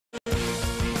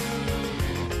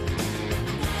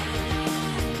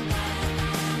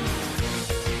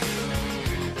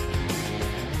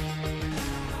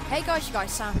Hey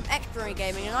guys, Sam from Extra-Ordianry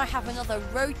Gaming, and I have another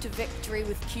road to victory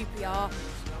with QPR,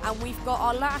 and we've got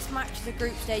our last match of the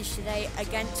group stage today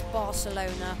against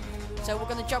Barcelona. So we're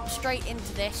going to jump straight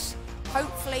into this.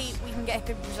 Hopefully we can get a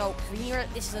good result, because we know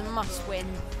that this is a must-win.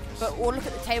 But we'll look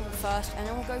at the table first, and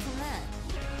then we'll go from there.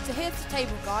 So here's the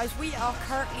table, guys. We are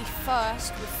currently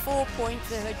first with 4 points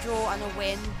with a draw and a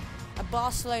win. And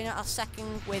Barcelona are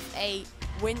second with a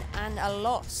win and a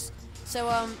loss.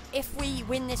 So if we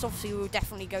win this, obviously we will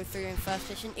definitely go through in first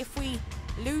position. If we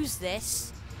lose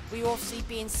this, we will obviously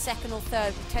be in second or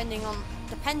third, depending on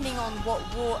what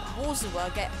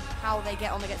how they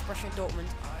get on against Borussia Dortmund.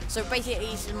 So basically,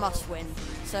 it's a must-win.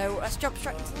 So let's jump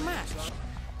straight into the match.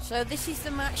 So this is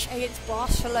the match against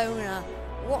Barcelona.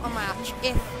 What a match!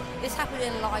 If this happened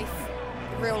in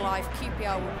real life,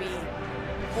 QPR would be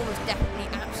almost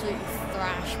definitely absolutely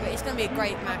thrashed. But it's going to be a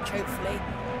great match, hopefully.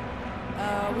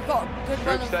 We've got a good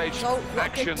run of results, we've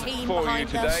got a good team for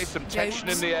behind you today, us, some tension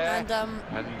in the air,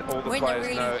 and all the players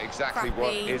really know exactly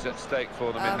what is at stake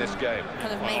for them in this game.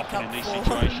 Kind of make up in these for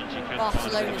situations you can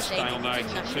Barcelona stalemate.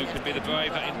 Who could be the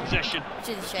braver in possession? Which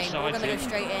is a shame, but we're going to go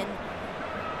straight in.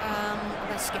 I'm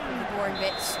going to skip all the boring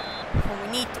bits.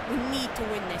 We need to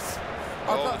win this.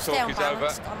 All the talk is over.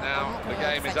 Now the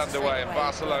game is underway, and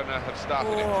Barcelona have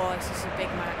started it. Oh, this is a big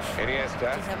match.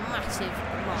 Iniesta. It's a massive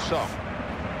match. Song.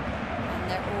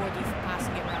 They're already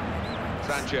passing it around.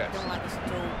 Sanchez. Don't like this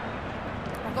at all.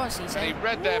 I've got to see. And he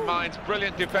read their minds.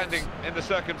 Brilliant defending in the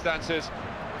circumstances.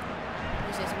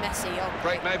 This is Messi. Oh,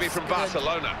 break maybe from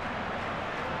Barcelona.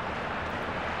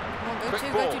 Come on, go quick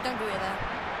to, ball. don't do it there.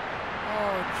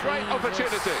 Oh, great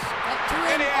opportunity.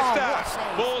 Iniesta.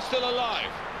 Oh, ball still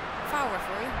alive. Foul,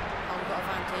 referee. Oh, we've got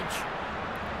advantage.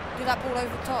 Do that ball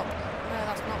over the top. No,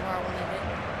 that's not where I wanted it.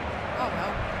 Oh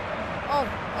well. Oh,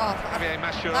 that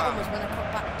one was when I cut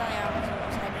back down,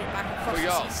 was heading it back across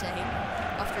the Cisse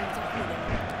after he tackled him.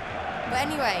 But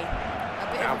anyway, a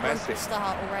bit of a broken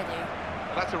start already.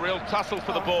 Well, that's a real tussle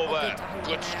for the ball there.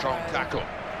 Good strong tackle.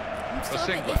 I'm still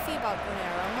a bit iffy about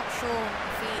Gunero. I'm not sure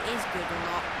if he is good or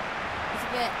not. He's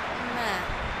a bit meh.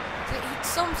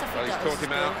 Some stuff he does. He's caught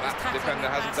him out. That defender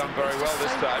hasn't done very well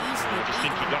this time. I just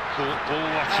think he got caught ball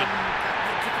watching.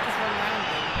 You could just run around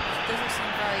him. It doesn't seem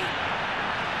very...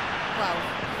 Well,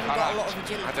 he's got a lot of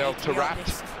agility, to be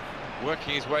honest.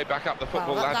 Working his way back up the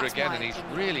football ladder again, and he's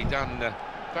really done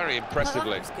very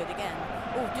impressively. That was good again.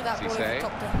 Oh, do that ball over the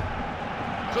top there.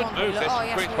 Good move this from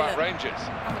Queen's Park Rangers.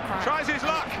 Tries his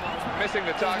luck. Missing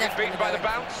the target, beaten by the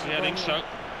bounce. Yeah, I think so.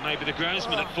 Maybe the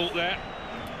groundsman at fault there.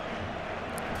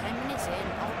 10 minutes in. I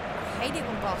hate it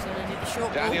when Barcelona do the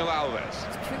short ball. Daniel Alves.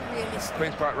 It's too realistic.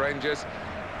 Queen's Park Rangers,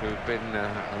 who've been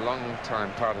a long time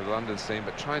part of the London scene,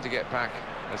 but trying to get back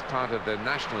as part of the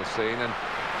national scene and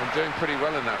doing pretty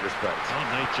well in that respect.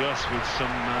 Aren't they just, with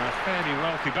some fairly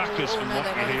wealthy backers from what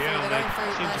you hear, and they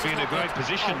seem to be in a great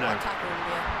position now.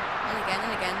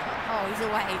 And again. Oh, he's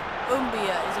away.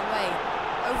 Umbia is away.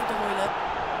 Over to Hoylet.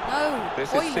 No.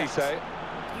 This is Cisse.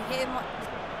 You hear my...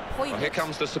 Well, here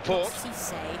comes the support.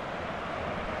 Cisse.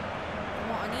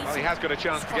 Well, he has got a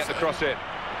chance to get the cross in.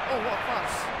 Oh, what a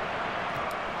cross.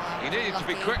 He needed to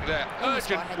be quick there.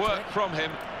 Urgent work from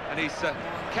him, and he's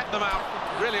kept them out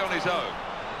really on his own.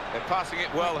 They're passing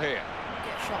it well here.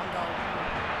 Get shot on goal.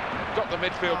 Got the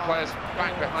midfield players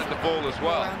back behind the ball as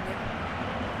well.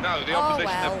 No, the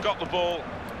opposition have got the ball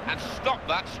and stopped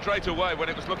that straight away when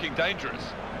it was looking dangerous.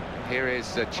 Here is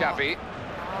Xavi.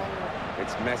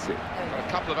 It's Messi. Got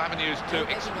a couple of avenues to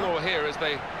explore here as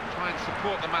they try and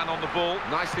support the man on the ball.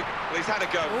 Nicely. Well, he's had a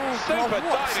go. Super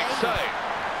diving save.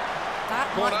 That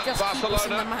might just keep us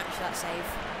in the match, that save.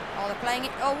 Oh, they're playing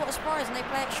it. Oh, what a surprise, and they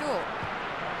play it short.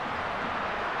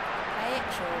 Play it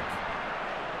short.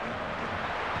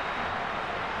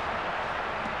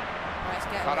 Right, let's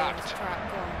get away with this track.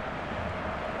 Go on.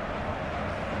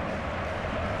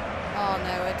 Oh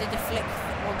no, I did a flick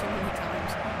one too many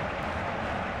times.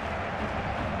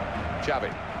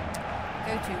 Xavi.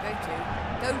 Go to.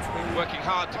 Working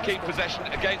hard to keep possession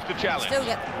against the challenge. Still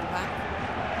get the ball back.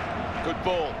 Good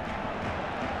ball.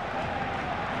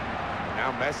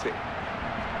 Now Messi.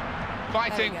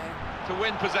 Fighting to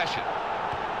win possession.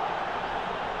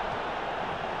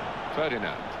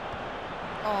 Ferdinand.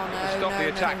 Oh no, stop the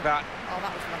attack that. Oh,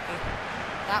 that was lucky.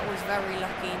 That was very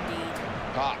lucky indeed.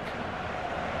 Park.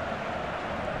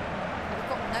 We've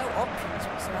got no options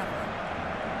whatsoever.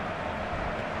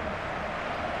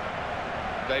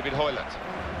 David Hoylet.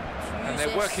 And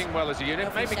they're working well as a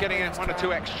unit, maybe getting one or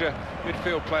two extra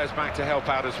midfield players back to help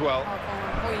out as well. Oh, come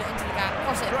on, Hoylet into the gap.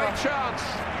 Cross it Great across. chance.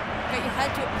 Get your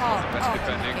head to it, Park. Best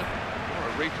defending. More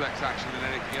a reflex action than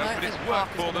anything else, but it's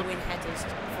worked for them. Win headers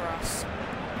for us.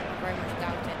 I very much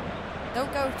doubt it.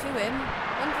 Don't go to him.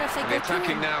 When did I say The go to him?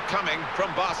 attacking now coming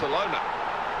from Barcelona.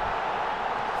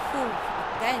 Ooh,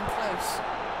 getting close.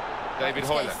 David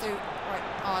Right, Hoyland. Right.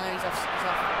 Oh no, he's off. He's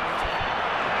off.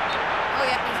 Oh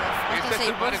yeah, he's off. The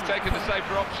assistant might have taken the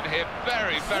safer option here.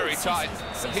 Very, very tight.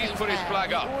 But he's put his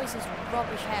flag up. He always has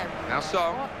rubbish hair. Now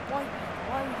Song. Why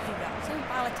would you do that? So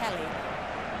Balotelli.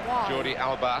 Why? Jordi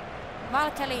Alba.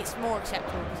 Balotelli, it's more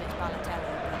acceptable because it's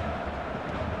Balotelli.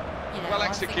 But, you know, Well I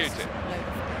think it's executed. a load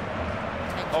of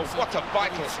Oh, what a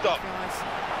vital stop. nice.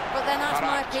 But then that's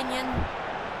my Correct. opinion.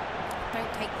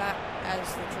 Don't take that as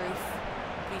the truth.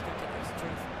 Please don't take that as the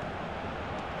truth.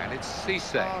 And it's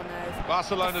Cisse. Oh no.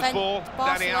 Barcelona's ball,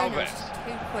 Dani Barcelona's Alves.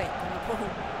 too quick on the ball.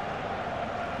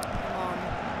 Come on.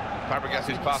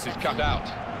 Fabregas's pass is cut out.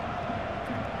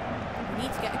 We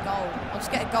need to get a goal. I'll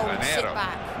just get a goal and sit Granero.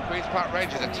 back. Queen's Park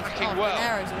Rangers attacking well.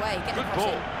 Granero's away. Get Good a cross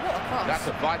ball. in. What a cross. That's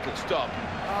a vital stop.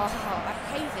 Oh, I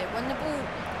hate it when the ball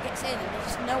gets in and there's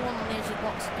just no one on the edge of the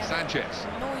box to get it. Sanchez.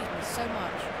 It annoys me so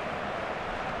much.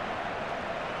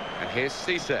 And here's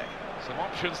Cisse. Some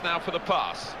options now for the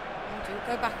pass.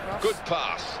 Go back, Ross. Good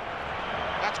pass.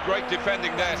 That's great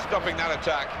defending there, stopping that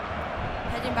attack.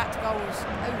 Heading back to goals.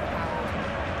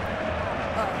 Overpowered.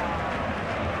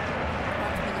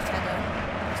 Header.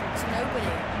 It's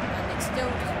nobody, and it still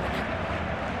doesn't win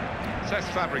it. Says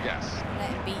Fabregas. Let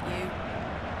him beat you.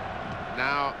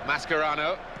 Now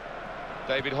Mascherano.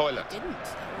 David Hoyland. Didn't.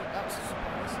 That was a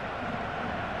surprise.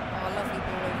 Oh, lovely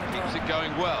ball over the Keeps top. it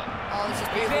going well. Oh, this is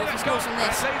He's beautiful. in He and scores gone. from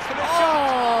this. That leads to the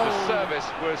shot. The Oh! service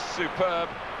was superb.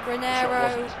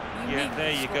 Granero. Yeah,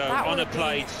 there you go. That On would a have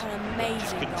plate. been an amazing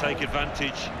Just couldn't goal. take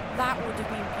advantage. That would have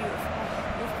been beautiful.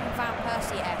 It would have been Van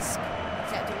Persie-esque,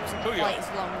 except it wasn't Puyol. quite as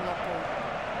long and long ball.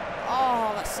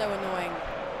 Oh, that's so annoying.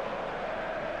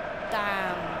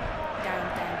 Damn. Damn,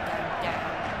 damn, damn, damn.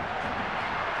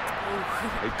 Ooh.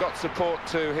 He's got support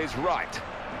to his right.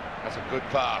 That's a good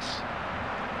pass.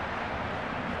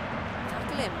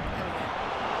 Tackle him. There we go.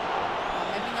 Oh,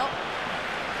 maybe not.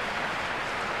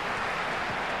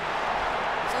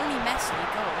 It's only Messi,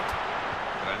 God.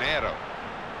 Granero.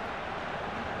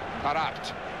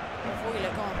 Parapt.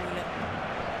 Hoyland, go on, Hoyland.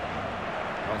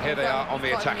 Well, here they are on the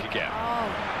We've got attack him. again. Oh,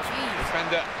 jeez.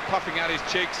 Defender puffing out his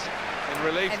cheeks in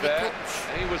relief Heavy there.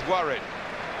 touch. He was worried.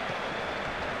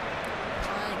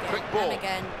 Trying again. Quick ball. And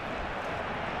again.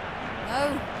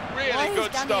 No. Really Why is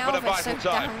good Dani stop at a Alves vital so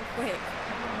time. damn quick?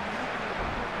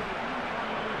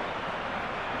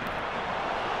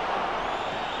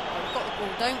 Oh, we've got the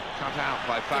ball. Don't Cut out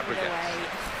by give it Fabregas. away.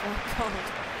 Oh, God.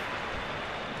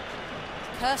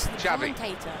 Curse the Xavi.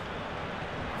 commentator.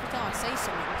 Every time I say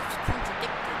something, it's just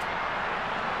contradicted.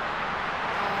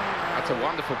 Oh, no. That's a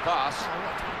wonderful pass. Oh,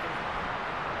 what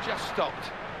tackle. Just stopped.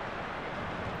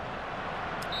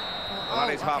 Oh, Well,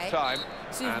 that is okay. half-time.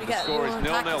 Soon as And we the get score is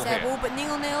 0-0 here. ball, but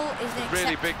 0-0 is an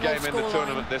Really big game in the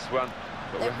tournament, this one.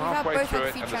 But we're halfway through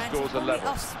it and the scores are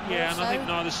level. Yeah, and I think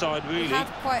neither side really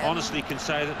honestly can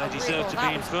say that they deserve to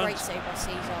be in front. That was a great save by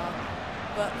Cesar.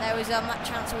 But there was that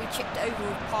chance where we chipped it over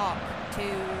with Park to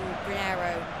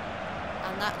Granero,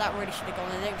 and that really should have gone.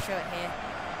 They don't show it here,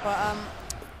 but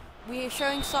we are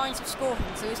showing signs of scoring,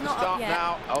 so it's not up Start yet.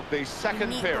 now of the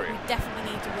second period. We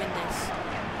definitely need to win this.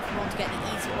 If we want to get the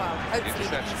easy, well, hopefully the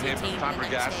Interception easier here from team in the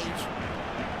next Fabregas. stage.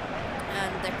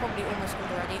 And they're probably almost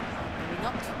scored already. Maybe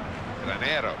not.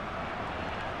 Granero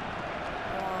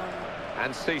One.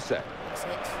 and Cisse. That's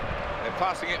it. They're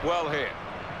passing it well here.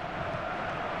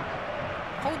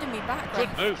 Holding me back. Good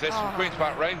ref. move this from Oh, Queen's no.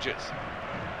 Park Rangers.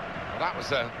 Well, that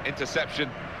was an interception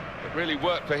that really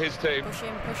worked for his team. Push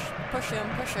him, push him,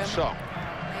 push him. Song.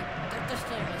 They just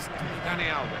don't listen to me. Dani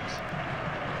Alves.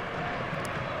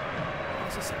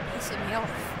 It's just pissing me off.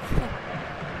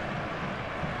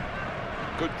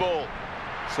 Good ball.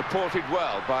 Supported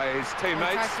well by his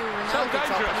teammates. So So dangerous.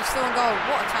 And dangerous. he's still on goal.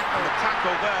 What a And tackle. the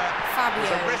tackle there Fabio.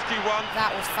 was a risky one.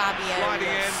 That was Fabio. Sliding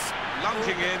in, yes.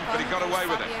 lunging in, but he got away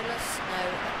with it. Fabulous. No.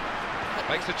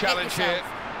 Makes a Hit challenge here.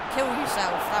 yourself. Kill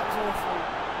yourself. That was awful.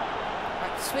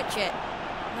 Right, switch it.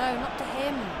 No, not to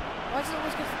him. Why does it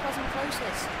always go for the person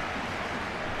closest?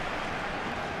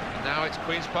 And now it's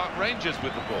Queen's Park Rangers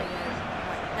with the ball.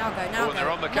 Right, now go, now Oh, go. and they're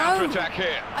on the No! counter-attack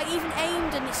here. I even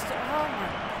aimed and it's still... Oh,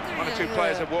 my... One or two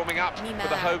players are warming up Me for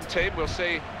the mad. home team. We'll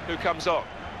see who comes on. Oh,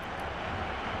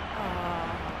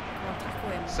 come on, tackle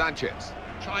him. Sanchez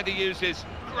trying to use his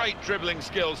great dribbling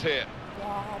skills here.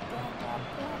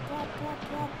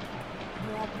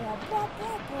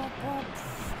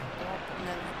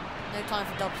 No time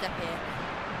for dubstep here.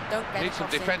 Don't get Needs some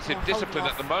across him. defensive Come on, hold discipline him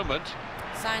at the off. moment.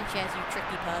 Sanchez, you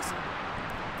tricky person.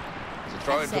 It's a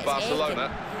throw in for That's it, it's Barcelona.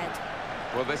 head.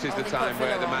 Well, this is the time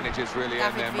where the managers really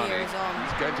earn their money.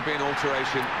 It's going to be an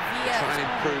alteration to try and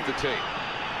improve the team.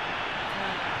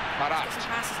 Get some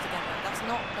passes together. That's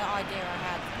not the idea I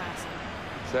had for passing.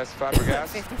 Says Fabregas.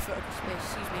 50-foot,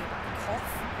 excuse me,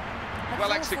 cough.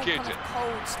 Well executed. Kind of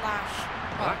cold slash.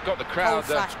 Well, that got the crowd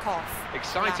cough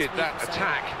excited, that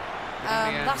attack.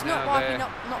 That's not why I've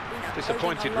not been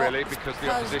disappointed really, because the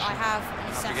opposition are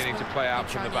beginning to play out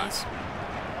from the back.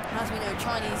 As we know,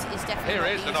 Chinese is definitely Here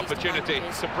is an opportunity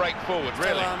to break forward,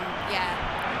 really. So, yeah,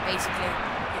 basically,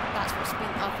 that's what's been.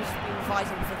 I've just been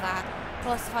revising for that.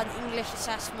 Plus, I've had English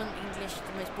assessment. English is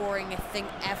the most boring thing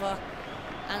ever,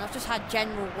 and I've just had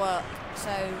general work. So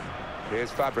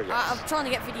here's Fabregas. I'm trying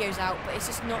to get videos out, but it's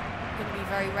just not going to be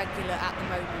very regular at the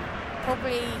moment.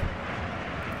 Probably,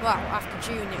 well, after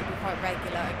June it will be quite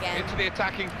regular again. Into the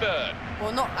attacking third.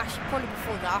 Well, not actually, probably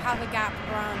before that. I'll have a gap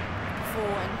around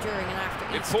before and during and after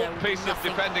Easter. Important piece of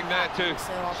defending there to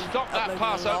stop that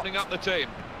pass opening up the team.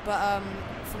 But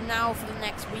from now for the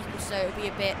next week or so, it'll be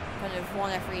a bit kind of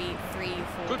one every 3 or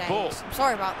 4 days. Ball. I'm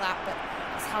sorry about that, but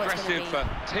that's how it's going to be. Aggressive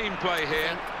team play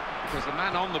here, because the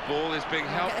man on the ball is being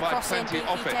helped by plenty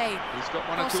off it. He's got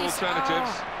one or two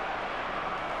alternatives.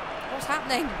 What's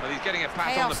happening? Well, he's getting a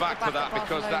pat on the back for that,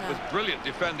 because that was brilliant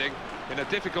defending in a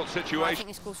difficult situation. I think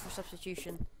this calls for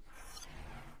substitution.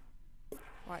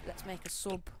 Right, let's make a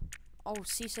sub. Oh,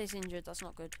 Cissé's injured. That's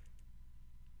not good.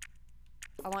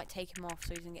 I might take him off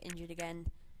so he doesn't get injured again.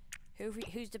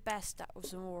 Who's the best at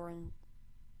Zamora?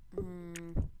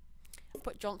 I'll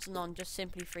put Johnson on just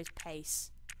simply for his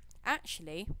pace.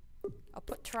 Actually, I'll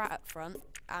put Turat up front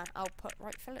and I'll put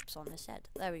Wright Phillips on instead.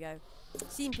 There we go.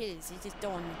 Simple is, he's just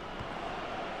done.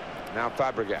 Now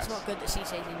Fabregas. It's not good that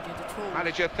Cissé's injured at all.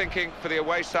 Manager thinking for the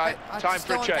away side. Time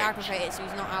for a change. It, so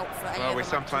he's not out for any well, we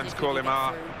sometimes call him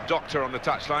our doctor on the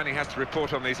touchline. He has to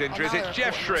report on these injuries. It's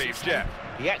Jeff Shreves. Jeff.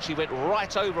 He actually went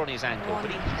right over on his ankle,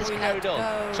 but he has carried on.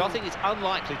 So I think it's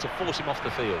unlikely to force him off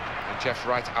the field. And Jeff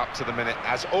right up to the minute,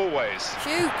 as always.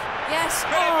 Shoot! Yes!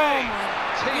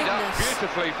 Teed up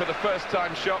beautifully for the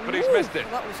first-time shot, but he's missed it.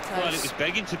 That was close. Well, it was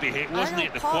begging to be hit, wasn't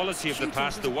it? The quality of the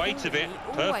pass, the weight of it,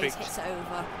 perfect. Hits it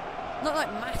over. Not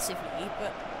like massively,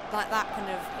 but like that kind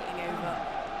of hitting over.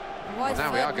 Well,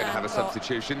 now we are going to have a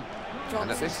substitution.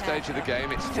 And at this stage of the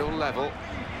game, it's still level.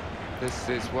 This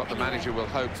is what the manager will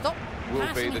hope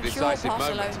will be the decisive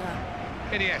moment.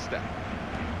 Iniesta.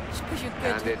 Just because you're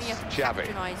good, and it's Xavi.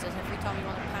 Patronise us every time you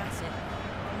want to pass it.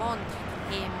 Come on,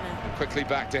 him. Quickly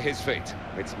back to his feet.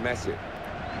 It's Messi.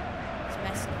 It's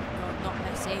Messi. No, not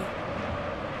Messi.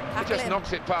 He just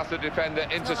knocks it past the defender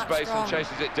into space and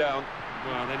chases it down.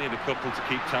 Well, they need a couple to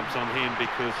keep tabs on him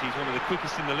because he's one of the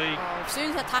quickest in the league. Oh, as soon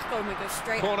as I tackle him, we go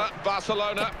straight. Corner,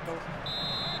 Barcelona.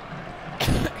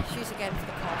 Shoots again for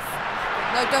the cough.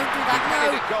 No, don't do that.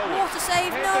 No. What a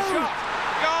save. No. Goal.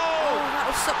 Oh, that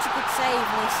was such a good save,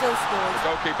 and he still scored. The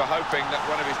goalkeeper hoping that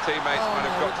one of his teammates might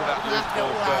have got to that loose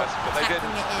ball first, but they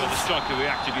didn't. Well, the striker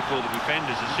reacted before the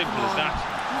defenders, as simple as that.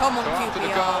 Come on, so after the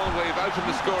goal, we've opened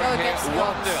the scoring here,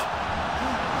 1-0.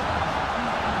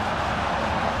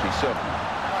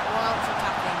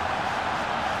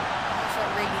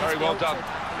 Very well done.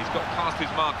 He's got past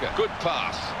his marker. Good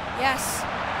pass. Yes.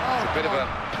 Oh, it's a bit of a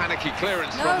panicky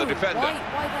clearance from the defender.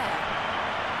 Why there?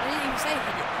 I didn't even say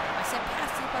hit it there. I said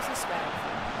pass to the person square.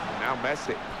 Now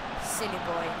Messi. Silly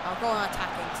boy. I'll go on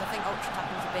attacking because I think ultra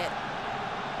attacking's a bit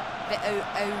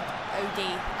OD,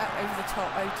 over the top,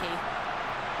 OT.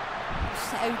 What's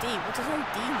OD? What does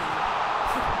OD mean?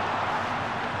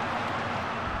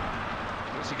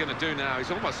 What's he going to do now? He's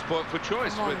almost spoilt for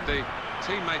choice with the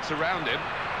teammates around him.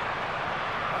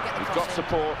 He's got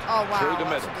support through the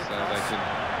middle, so they can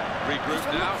regroup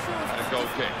now and a goal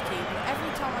kick.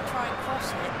 Every time I try and cross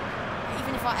it,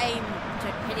 even if I aim to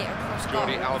hit it across goal,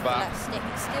 let stick,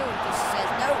 it still just says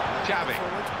no. Xavi.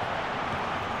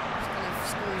 Just kind of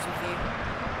screws with you.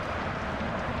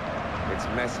 It's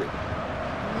Messi.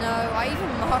 No, I even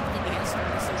marked Iniesta.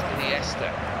 Iniesta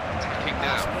attacking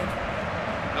now.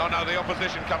 No, the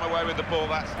opposition come away with the ball.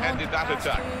 That's ended that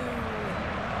attack.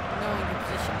 Knowing the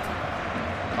position.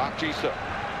 Park Ji-suk.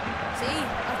 See,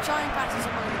 I've tried and practice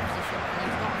someone in the position and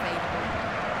he's not available.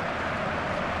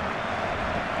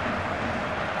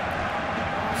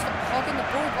 Oh, stop hogging the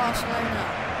ball, Barcelona.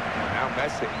 Now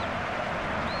Messi.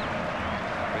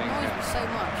 Annoys me so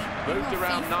much. Moved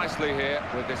around nicely here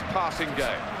with this passing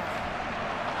game.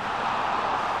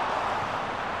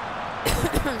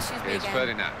 Excuse me again. Here's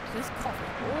Ferdinand. This cough is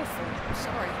awful. I'm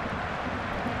sorry.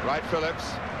 Wright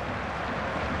Phillips.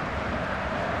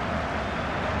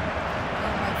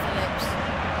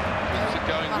 Things are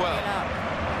going well.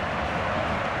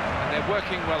 they're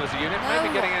working well as a unit, maybe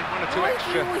getting one or two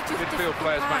extra midfield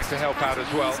players back to help out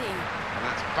as well. And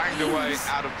that's banged away,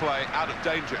 out of play, out of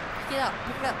danger. Pick it up,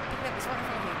 pick it up, pick it up, it's right in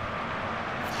front of you.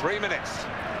 3 minutes,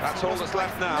 that's all that's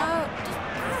left now. No, just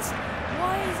pass.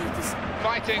 Why is he just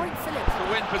fighting to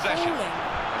win possession?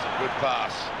 That's a good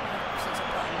pass.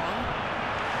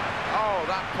 Oh,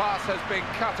 that pass has been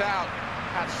cut out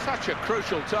at such a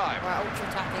crucial time. Right, ultra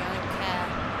tackling, I don't care.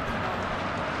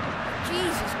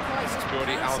 Jesus Christ, it's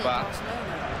Jordi Alba.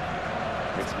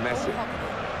 It's Messi.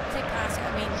 Say pass it,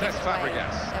 I mean, Cesc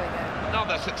Fabregas. There we go.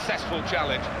 Another successful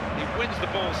challenge. He wins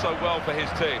the ball so well for his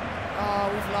team.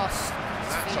 Oh, we've lost.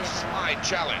 That's a slide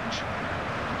challenge.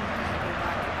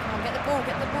 Come on, get the ball,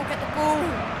 get the ball, get the ball.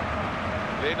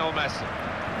 Lionel Messi.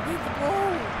 Need the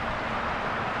ball.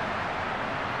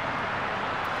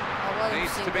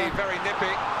 Needs to be very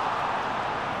nippy.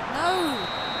 No!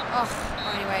 Oh,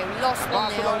 anyway, we lost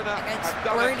 1-0 against a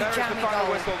really jammy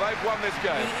goal. Whistle. They've won this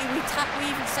game. We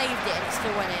even saved it and it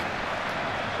still went in.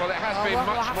 Well, it has been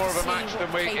much more of a match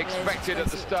than we expected at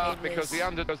the start because the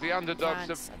underdogs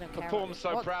have performed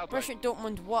so proudly. Borussia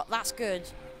Dortmund, what? That's good.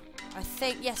 I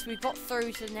think, yes, we got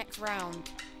through to the next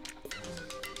round.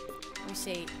 Let me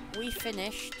see. We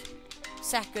finished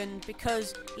second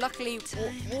because luckily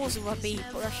Warsaw beat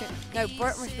Borussia. No,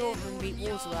 Borussia Dortmund beat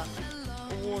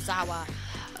Warsaw,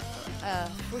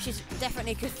 which is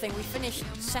definitely a good thing. We finished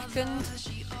second,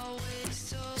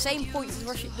 same points as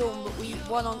Borussia Dortmund,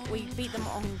 but we beat them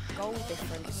on goal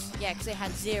difference. Yeah, because they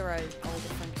had 0 goal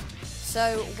difference.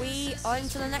 So we are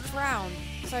into the next round.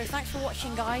 So thanks for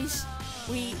watching, guys.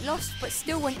 We lost, but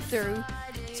still went through.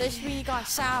 So this has been your guy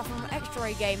Sal from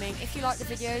Extra-Ordianry Gaming. If you like the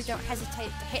video, don't hesitate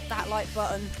to hit that like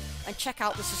button and check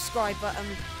out the subscribe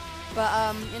button. But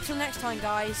until next time,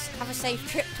 guys, have a safe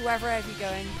trip to wherever you're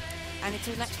going. And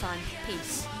until next time,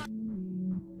 peace.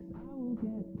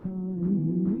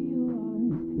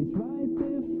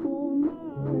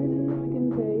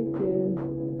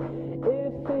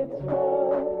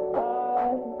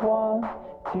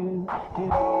 In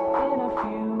a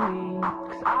few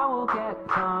weeks I will get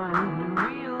time.